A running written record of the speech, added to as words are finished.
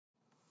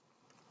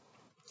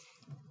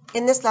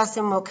In this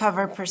lesson, we'll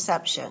cover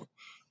perception.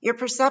 Your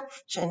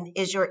perception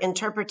is your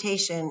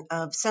interpretation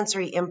of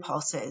sensory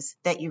impulses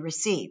that you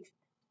receive.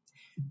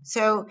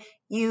 So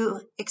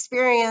you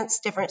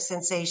experience different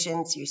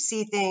sensations. You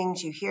see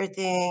things, you hear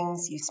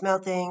things, you smell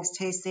things,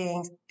 taste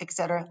things,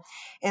 etc.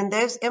 And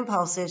those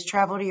impulses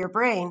travel to your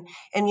brain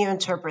and you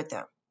interpret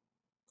them.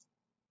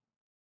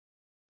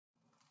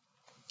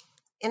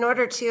 In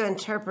order to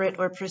interpret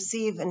or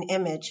perceive an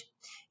image,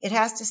 it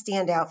has to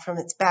stand out from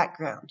its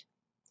background.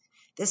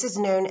 This is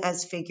known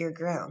as figure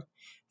ground.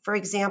 For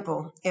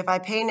example, if I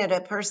painted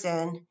a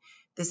person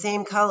the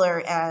same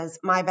color as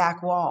my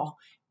back wall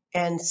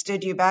and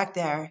stood you back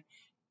there,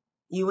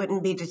 you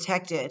wouldn't be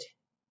detected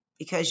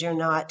because you're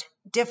not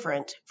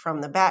different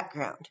from the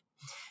background.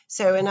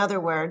 So in other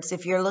words,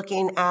 if you're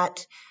looking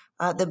at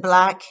the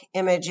black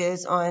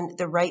images on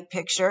the right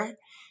picture,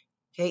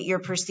 okay, you're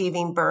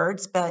perceiving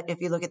birds, but if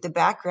you look at the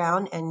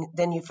background and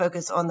then you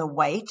focus on the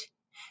white,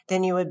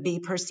 then you would be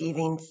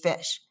perceiving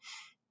fish.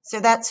 So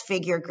that's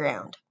figure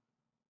ground.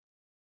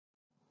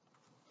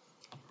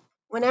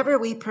 Whenever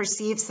we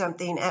perceive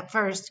something, at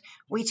first,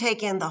 we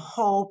take in the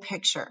whole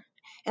picture.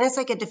 And it's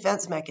like a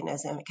defense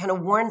mechanism. It kind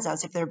of warns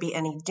us if there be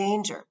any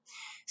danger.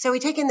 So we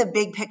take in the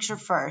big picture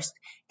first,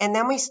 and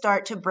then we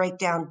start to break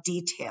down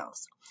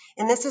details.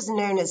 And this is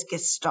known as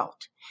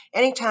gestalt.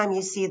 Anytime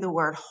you see the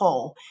word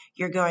whole,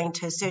 you're going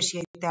to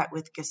associate that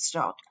with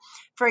gestalt.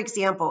 For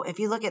example, if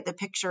you look at the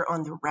picture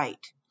on the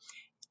right,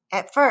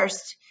 at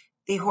first,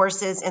 the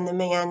horses and the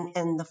man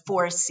in the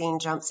forest scene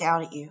jumps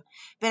out at you.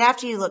 But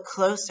after you look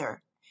closer,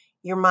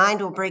 your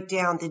mind will break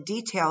down the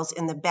details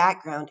in the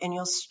background and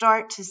you'll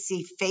start to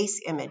see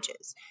face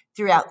images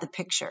throughout the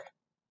picture.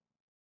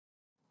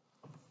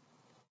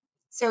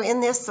 So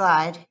in this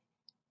slide,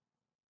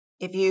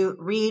 if you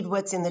read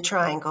what's in the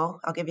triangle,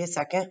 I'll give you a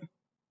second.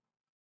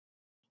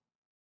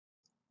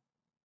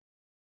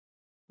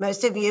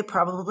 Most of you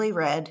probably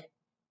read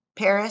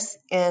Paris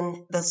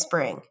in the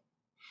spring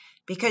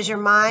because your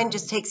mind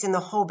just takes in the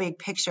whole big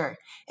picture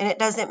and it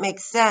doesn't make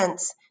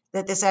sense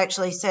that this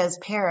actually says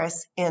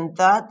Paris in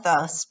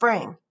the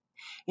spring.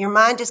 Your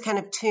mind just kind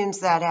of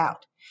tunes that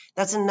out.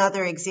 That's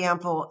another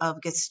example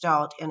of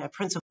gestalt in a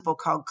principle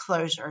called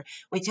closure.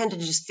 We tend to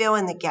just fill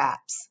in the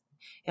gaps.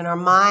 And our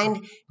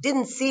mind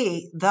didn't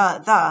see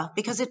the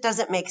because it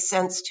doesn't make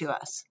sense to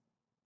us.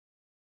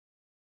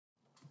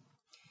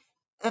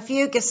 A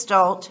few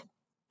gestalt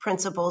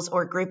principles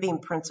or grouping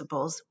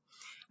principles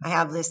I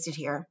have listed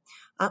here.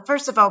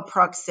 First of all,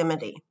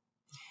 proximity.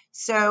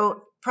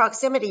 So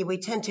proximity, we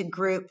tend to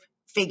group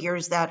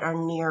figures that are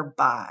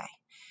nearby,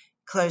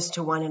 close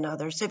to one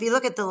another. So if you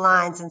look at the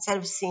lines, instead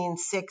of seeing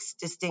 6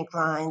 distinct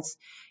lines,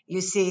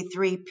 you see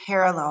 3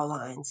 parallel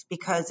lines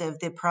because of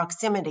the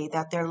proximity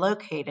that they're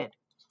located.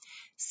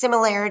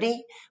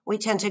 Similarity, we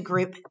tend to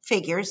group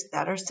figures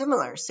that are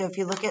similar. So if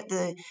you look at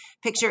the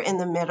picture in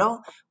the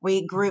middle,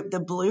 we group the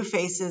blue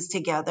faces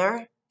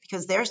together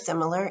because they're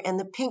similar and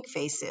the pink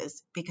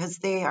faces because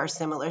they are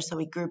similar, so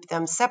we group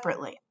them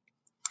separately.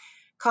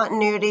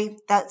 Continuity,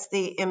 that's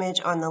the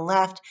image on the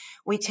left.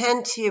 We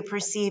tend to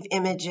perceive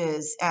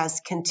images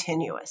as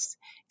continuous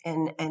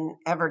and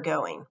ever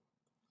going.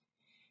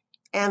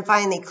 And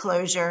finally,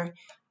 closure.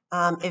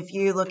 If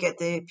you look at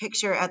the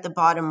picture at the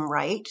bottom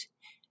right,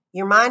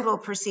 your mind will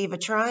perceive a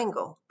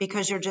triangle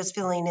because you're just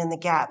filling in the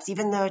gaps,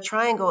 even though a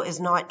triangle is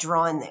not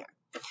drawn there.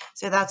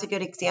 So that's a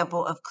good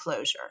example of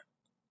closure.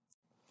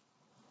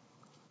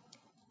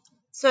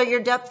 So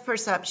your depth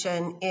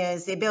perception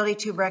is the ability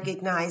to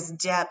recognize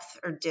depth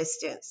or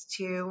distance,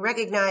 to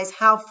recognize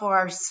how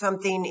far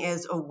something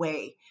is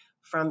away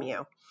from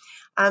you.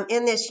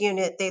 In this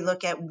unit, they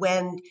look at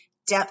when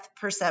depth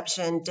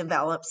perception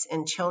develops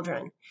in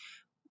children.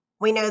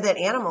 We know that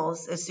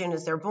animals, as soon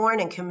as they're born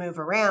and can move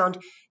around,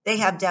 they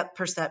have depth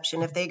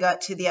perception. If they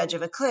got to the edge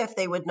of a cliff,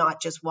 they would not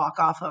just walk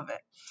off of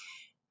it.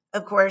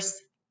 Of course,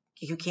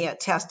 you can't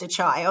test a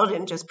child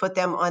and just put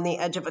them on the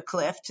edge of a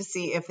cliff to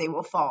see if they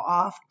will fall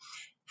off.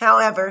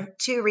 However,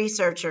 2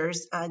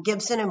 researchers,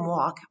 Gibson and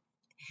Walk,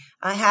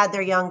 had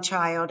their young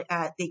child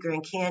at the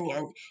Grand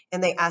Canyon,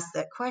 and they asked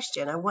that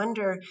question. I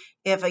wonder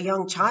if a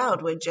young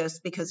child would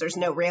just, because there's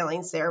no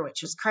railings there,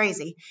 which is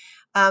crazy,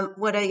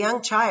 would a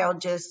young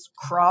child just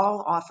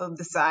crawl off of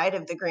the side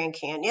of the Grand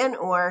Canyon,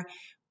 or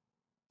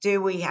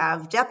do we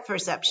have depth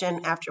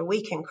perception after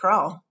we can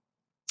crawl?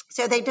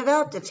 So they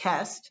developed a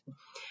test,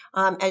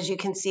 as you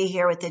can see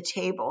here with the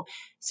table.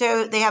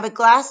 So they have a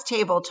glass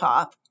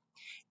tabletop,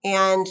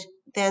 and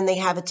then they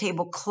have a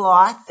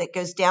tablecloth that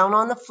goes down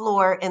on the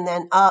floor, and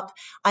then up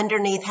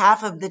underneath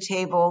half of the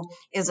table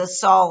is a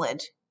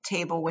solid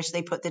table, which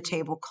they put the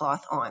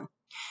tablecloth on.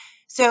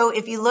 So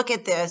if you look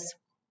at this,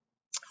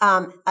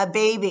 a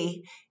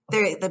baby,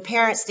 the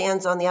parent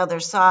stands on the other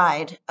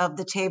side of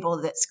the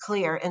table that's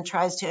clear and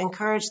tries to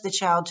encourage the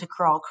child to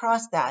crawl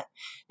across that.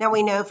 Now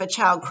we know if a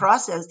child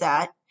crosses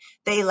that,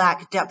 they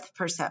lack depth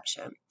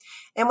perception.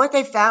 And what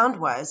they found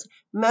was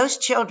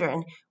most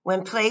children,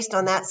 when placed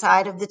on that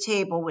side of the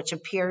table, which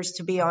appears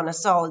to be on a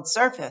solid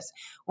surface,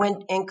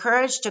 when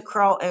encouraged to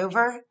crawl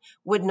over,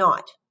 would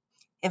not.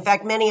 In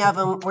fact, many of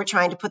them were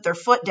trying to put their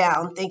foot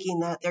down, thinking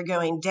that they're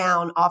going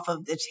down off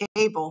of the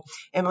table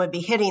and would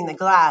be hitting the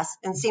glass,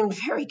 and seemed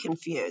very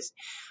confused.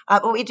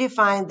 But we do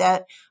find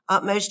that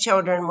most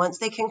children, once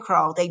they can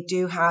crawl, they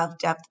do have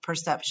depth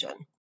perception.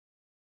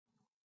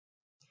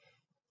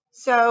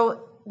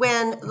 So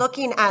when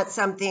looking at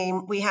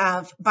something, we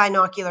have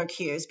binocular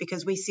cues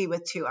because we see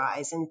with two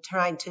eyes and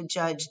trying to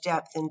judge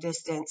depth and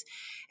distance.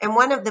 And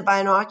one of the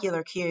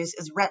binocular cues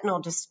is retinal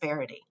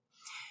disparity.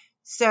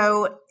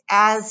 So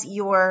as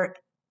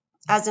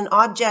an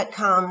object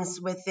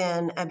comes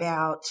within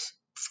about,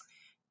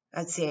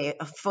 let's say,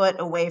 a foot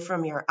away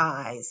from your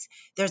eyes,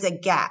 there's a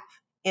gap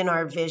in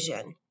our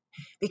vision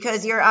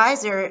because your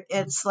eyes are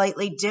at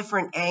slightly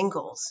different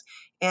angles.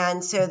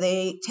 And so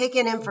they take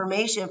in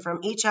information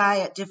from each eye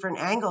at different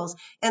angles,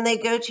 and they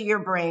go to your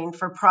brain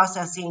for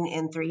processing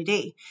in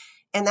 3D.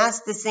 And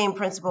that's the same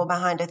principle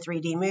behind a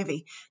 3D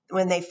movie.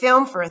 When they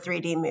film for a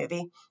 3D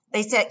movie,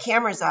 they set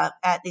cameras up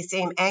at the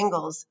same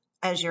angles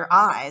as your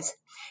eyes,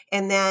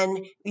 and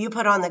then you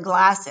put on the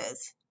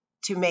glasses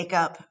to make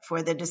up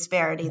for the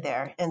disparity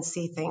there and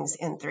see things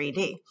in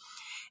 3D.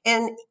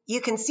 And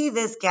you can see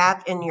this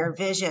gap in your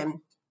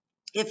vision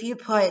if you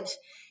put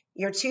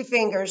your two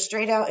fingers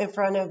straight out in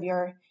front of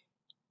your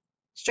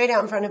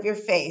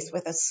face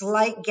with a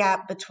slight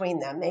gap between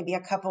them, maybe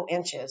a couple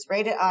inches,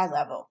 right at eye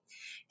level.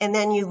 And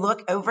then you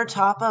look over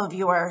top of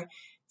your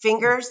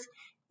fingers,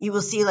 you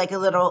will see like a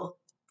little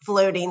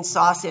floating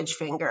sausage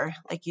finger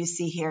like you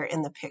see here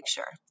in the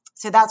picture.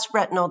 So that's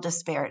retinal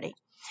disparity.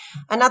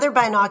 Another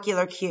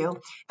binocular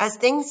cue, as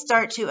things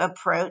start to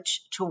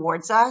approach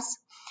towards us,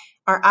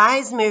 our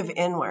eyes move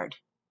inward.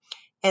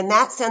 And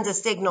that sends a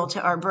signal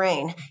to our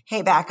brain,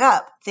 hey, back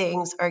up,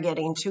 things are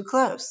getting too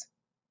close.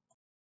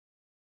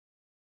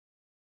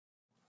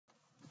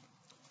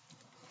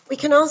 We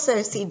can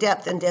also see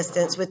depth and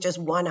distance with just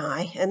one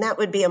eye, and that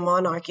would be a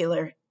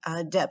monocular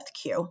depth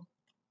cue.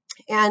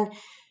 And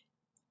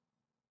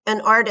an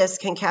artist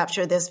can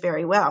capture this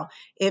very well.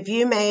 If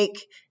you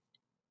make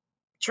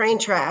train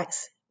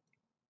tracks,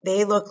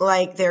 they look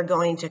like they're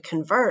going to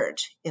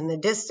converge in the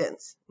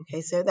distance. Okay,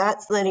 so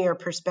that's linear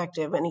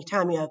perspective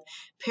anytime you have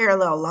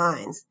parallel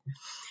lines.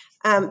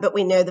 But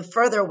we know the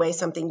further away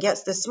something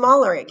gets, the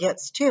smaller it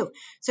gets too.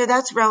 So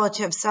that's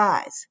relative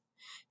size.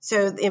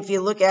 So if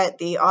you look at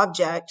the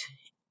object,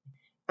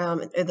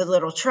 the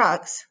little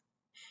trucks,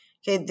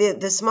 okay,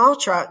 the small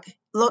truck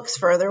looks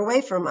further away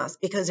from us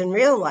because in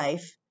real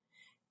life,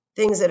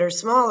 things that are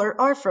smaller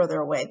are further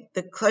away.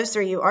 The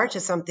closer you are to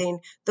something,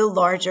 the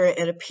larger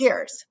it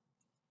appears.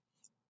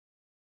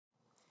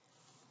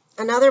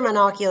 Another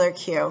monocular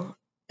cue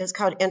is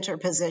called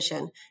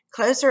interposition.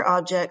 Closer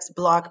objects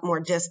block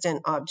more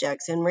distant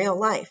objects in real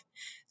life.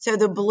 So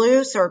the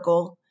blue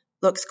circle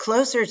looks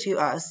closer to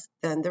us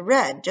than the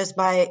red. Just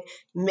by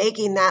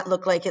making that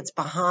look like it's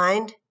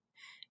behind,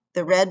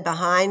 the red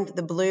behind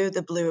the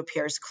blue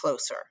appears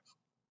closer.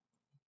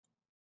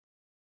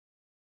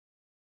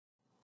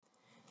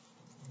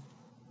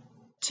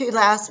 Two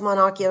last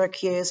monocular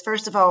cues.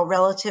 First of all,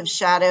 relative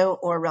shadow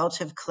or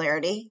relative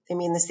clarity. They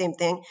mean the same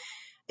thing.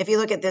 If you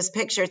look at this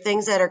picture,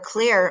 things that are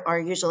clear are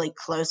usually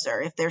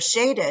closer. If they're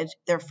shaded,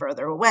 they're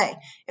further away.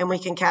 And we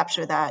can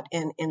capture that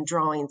in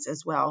drawings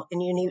as well. And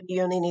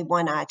you only need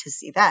one eye to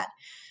see that.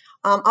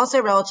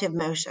 Also relative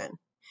motion.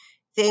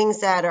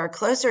 Things that are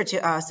closer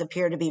to us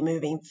appear to be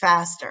moving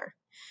faster.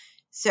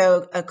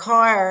 So a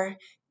car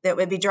that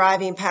would be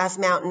driving past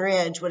Mountain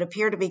Ridge would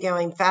appear to be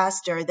going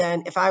faster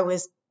than if I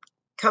was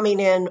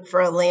coming in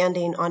for a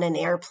landing on an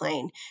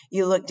airplane.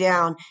 You look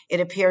down,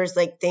 it appears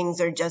like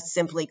things are just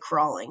simply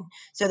crawling.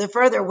 So the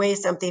further away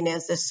something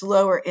is, the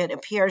slower it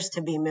appears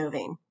to be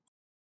moving.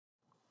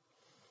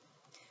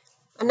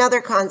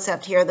 Another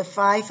concept here, the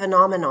phi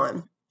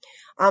phenomenon.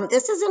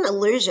 This is an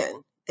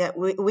illusion that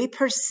we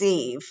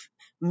perceive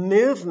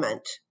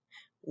movement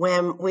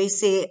when we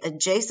see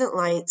adjacent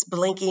lights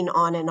blinking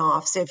on and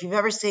off. So if you've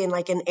ever seen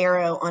like an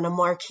arrow on a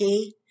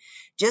marquee,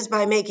 just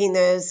by making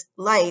those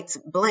lights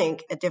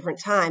blink at different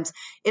times,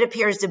 it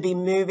appears to be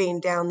moving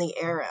down the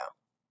arrow.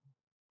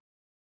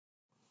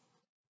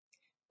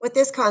 With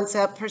this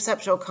concept,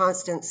 perceptual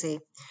constancy,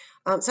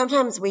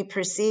 sometimes we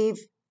perceive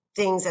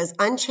things as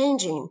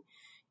unchanging,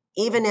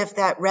 even if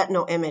that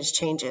retinal image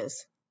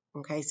changes.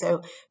 Okay,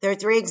 so there are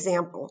three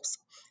examples.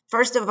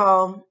 First of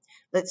all,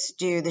 let's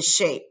do the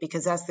shape,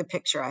 because that's the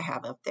picture I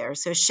have up there.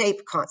 So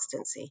shape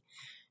constancy.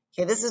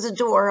 Okay, this is a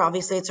door.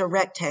 Obviously, it's a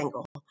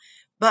rectangle.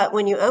 But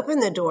when you open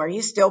the door,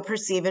 you still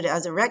perceive it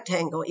as a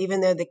rectangle, even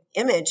though the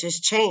image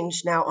has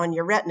changed now on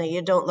your retina.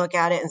 You don't look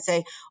at it and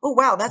say, oh,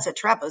 wow, that's a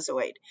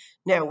trapezoid.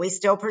 No, we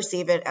still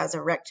perceive it as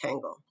a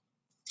rectangle.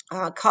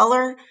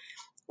 Color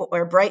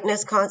or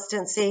brightness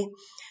constancy.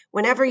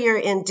 Whenever you're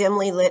in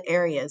dimly lit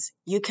areas,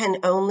 you can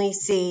only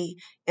see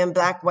in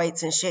black,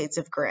 whites, and shades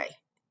of gray.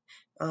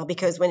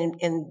 Because when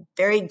in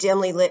very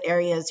dimly lit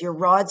areas, your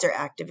rods are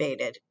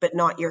activated, but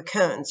not your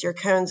cones. Your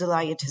cones allow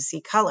you to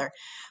see color.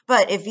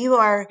 But if you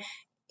are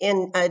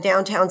in a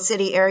downtown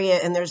city area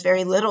and there's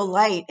very little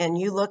light and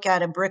you look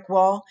at a brick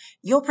wall,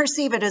 you'll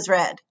perceive it as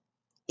red.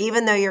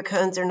 Even though your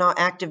cones are not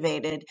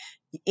activated,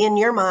 in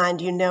your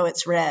mind, you know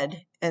it's red,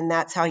 and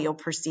that's how you'll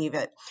perceive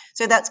it.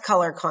 So that's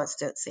color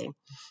constancy.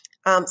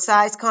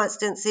 Size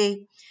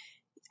constancy,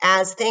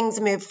 as things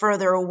move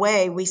further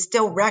away, we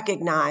still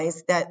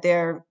recognize that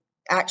their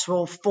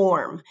actual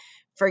form.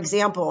 For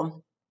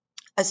example,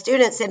 a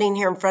student sitting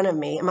here in front of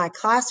me in my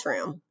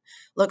classroom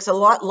looks a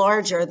lot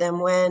larger than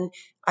when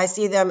I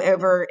see them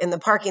over in the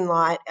parking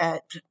lot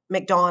at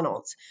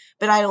McDonald's.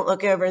 But I don't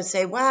look over and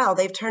say, wow,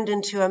 they've turned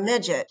into a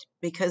midget,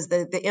 because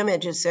the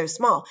image is so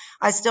small.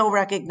 I still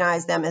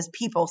recognize them as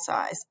people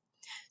size.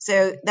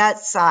 So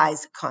that's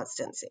size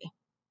constancy.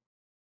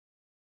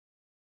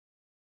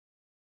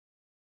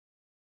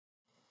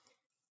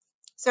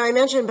 So I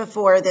mentioned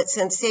before that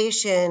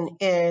sensation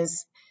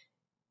is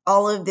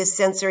all of the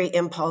sensory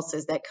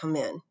impulses that come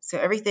in. So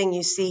everything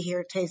you see,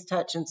 hear, taste,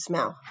 touch, and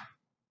smell.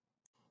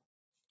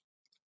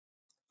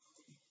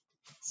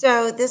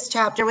 So this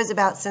chapter was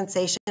about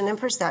sensation and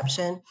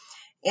perception.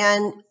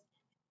 And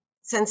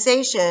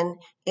sensation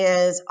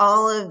is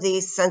all of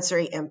these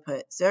sensory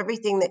inputs. So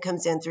everything that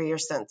comes in through your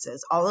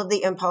senses, all of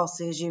the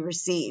impulses you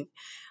receive.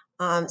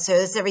 So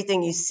it's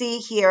everything you see,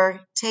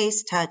 hear,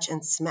 taste, touch,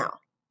 and smell.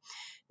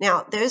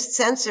 Now, those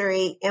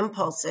sensory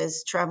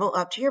impulses travel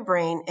up to your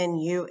brain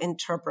and you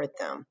interpret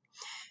them.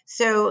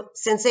 So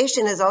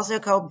sensation is also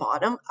called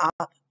bottom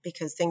up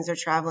because things are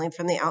traveling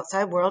from the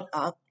outside world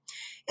up.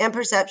 And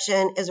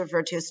perception is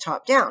referred to as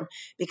top down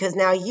because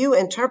now you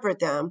interpret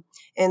them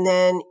and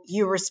then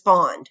you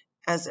respond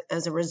as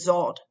a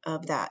result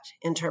of that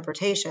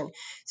interpretation.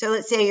 So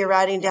let's say you're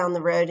riding down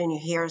the road and you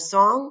hear a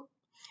song,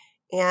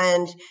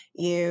 and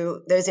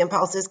those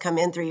impulses come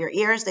in through your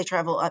ears, they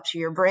travel up to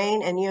your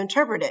brain, and you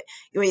interpret it.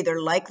 You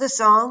either like the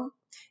song,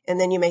 and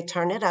then you may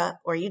turn it up,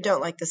 or you don't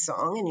like the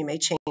song, and you may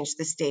change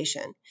the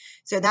station.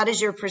 So that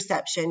is your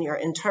perception, your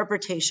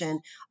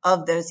interpretation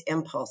of those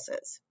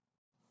impulses.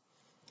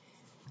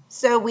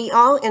 So we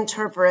all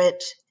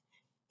interpret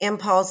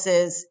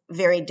impulses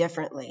very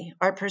differently.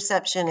 Our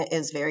perception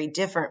is very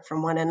different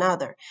from one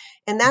another,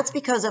 and that's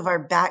because of our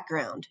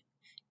background,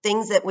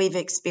 things that we've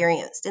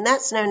experienced, and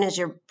that's known as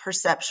your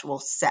perceptual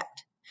set.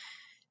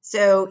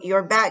 So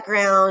your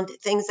background,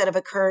 things that have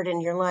occurred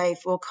in your life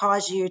will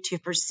cause you to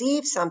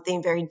perceive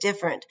something very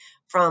different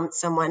from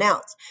someone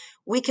else.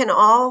 We can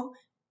all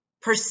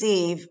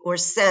perceive or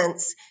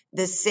sense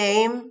the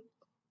same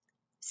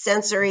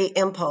sensory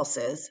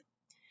impulses,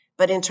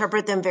 but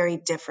interpret them very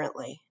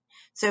differently.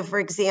 So for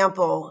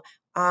example,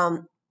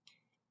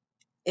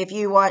 if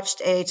you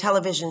watched a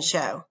television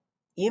show,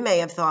 you may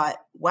have thought,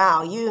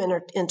 wow,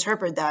 you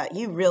interpret that.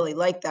 You really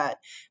like that.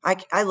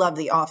 I love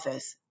The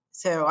Office.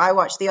 So I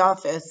watch The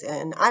Office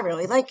and I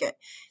really like it.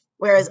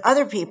 Whereas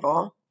other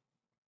people,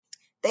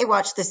 they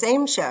watch the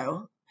same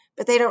show,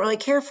 but they don't really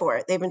care for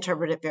it. They've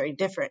interpreted it very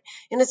different.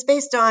 And it's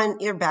based on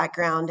your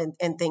background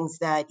and things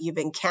that you've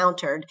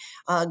encountered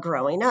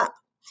growing up.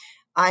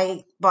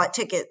 I bought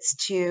tickets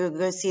to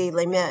go see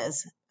Les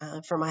Mis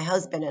for my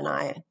husband and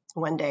I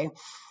one day.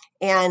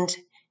 And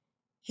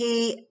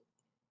he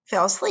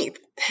fell asleep.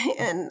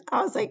 And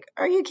I was like,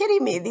 are you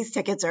kidding me? These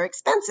tickets are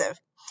expensive.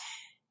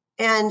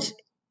 And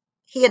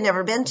he had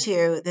never been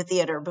to the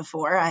theater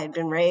before. I had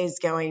been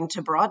raised going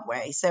to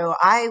Broadway. So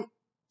I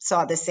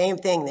saw the same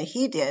thing that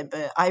he did,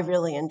 but I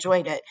really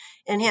enjoyed it,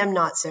 and him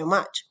not so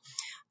much.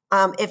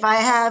 If I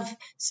have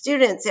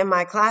students in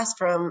my class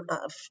from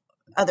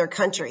other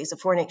countries, a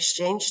foreign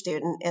exchange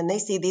student, and they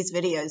see these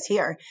videos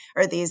here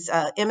or these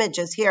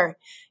images here,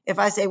 if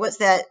I say, what's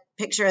that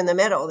picture in the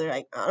middle? They're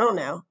like, I don't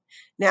know.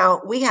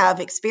 Now, we have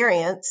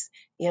experience,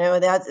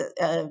 that's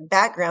a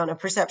background, a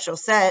perceptual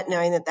set,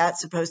 knowing that that's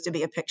supposed to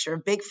be a picture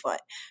of Bigfoot.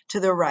 To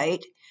the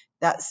right,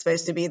 that's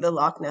supposed to be the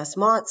Loch Ness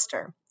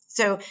Monster.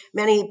 So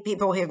many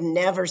people who have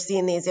never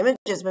seen these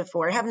images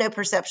before have no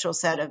perceptual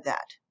set of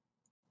that.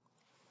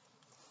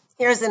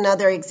 Here's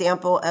another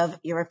example of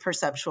your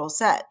perceptual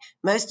set.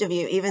 Most of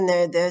you, even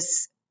though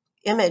this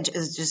image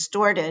is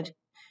distorted,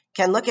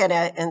 can look at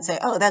it and say,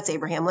 oh, that's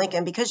Abraham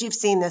Lincoln, because you've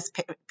seen this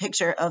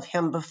picture of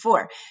him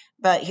before.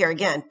 But here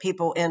again,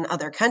 people in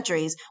other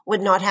countries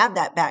would not have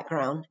that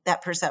background,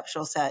 that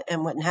perceptual set,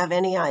 and wouldn't have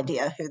any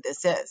idea who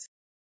this is.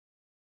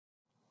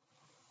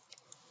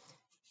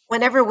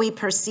 Whenever we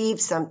perceive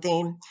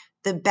something,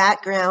 the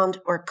background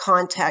or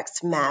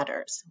context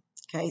matters.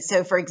 Okay,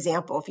 so for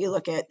example, if you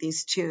look at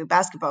these two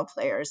basketball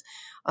players,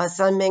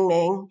 Sun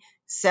Mingming,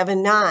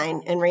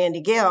 7'9", and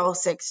Randy Gill,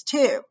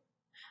 6'2".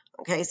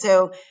 Okay,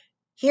 so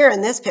here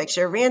in this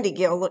picture, Randy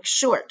Gill looks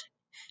short.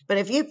 But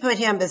if you put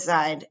him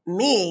beside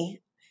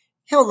me,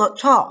 he'll look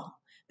tall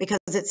because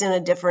it's in a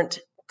different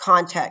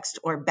context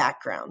or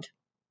background.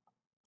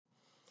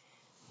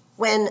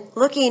 When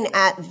looking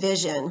at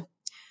vision,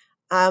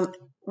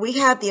 we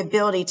have the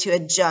ability to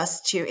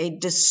adjust to a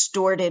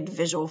distorted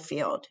visual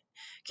field.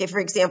 Okay, for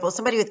example,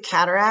 somebody with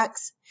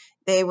cataracts,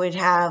 they would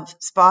have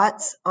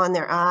spots on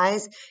their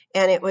eyes,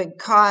 and it would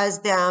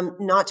cause them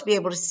not to be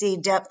able to see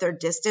depth or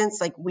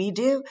distance like we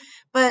do.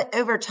 But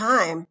over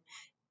time,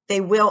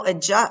 they will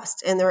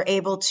adjust, and they're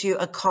able to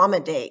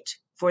accommodate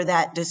for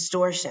that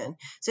distortion.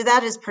 So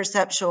that is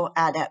perceptual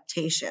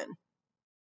adaptation.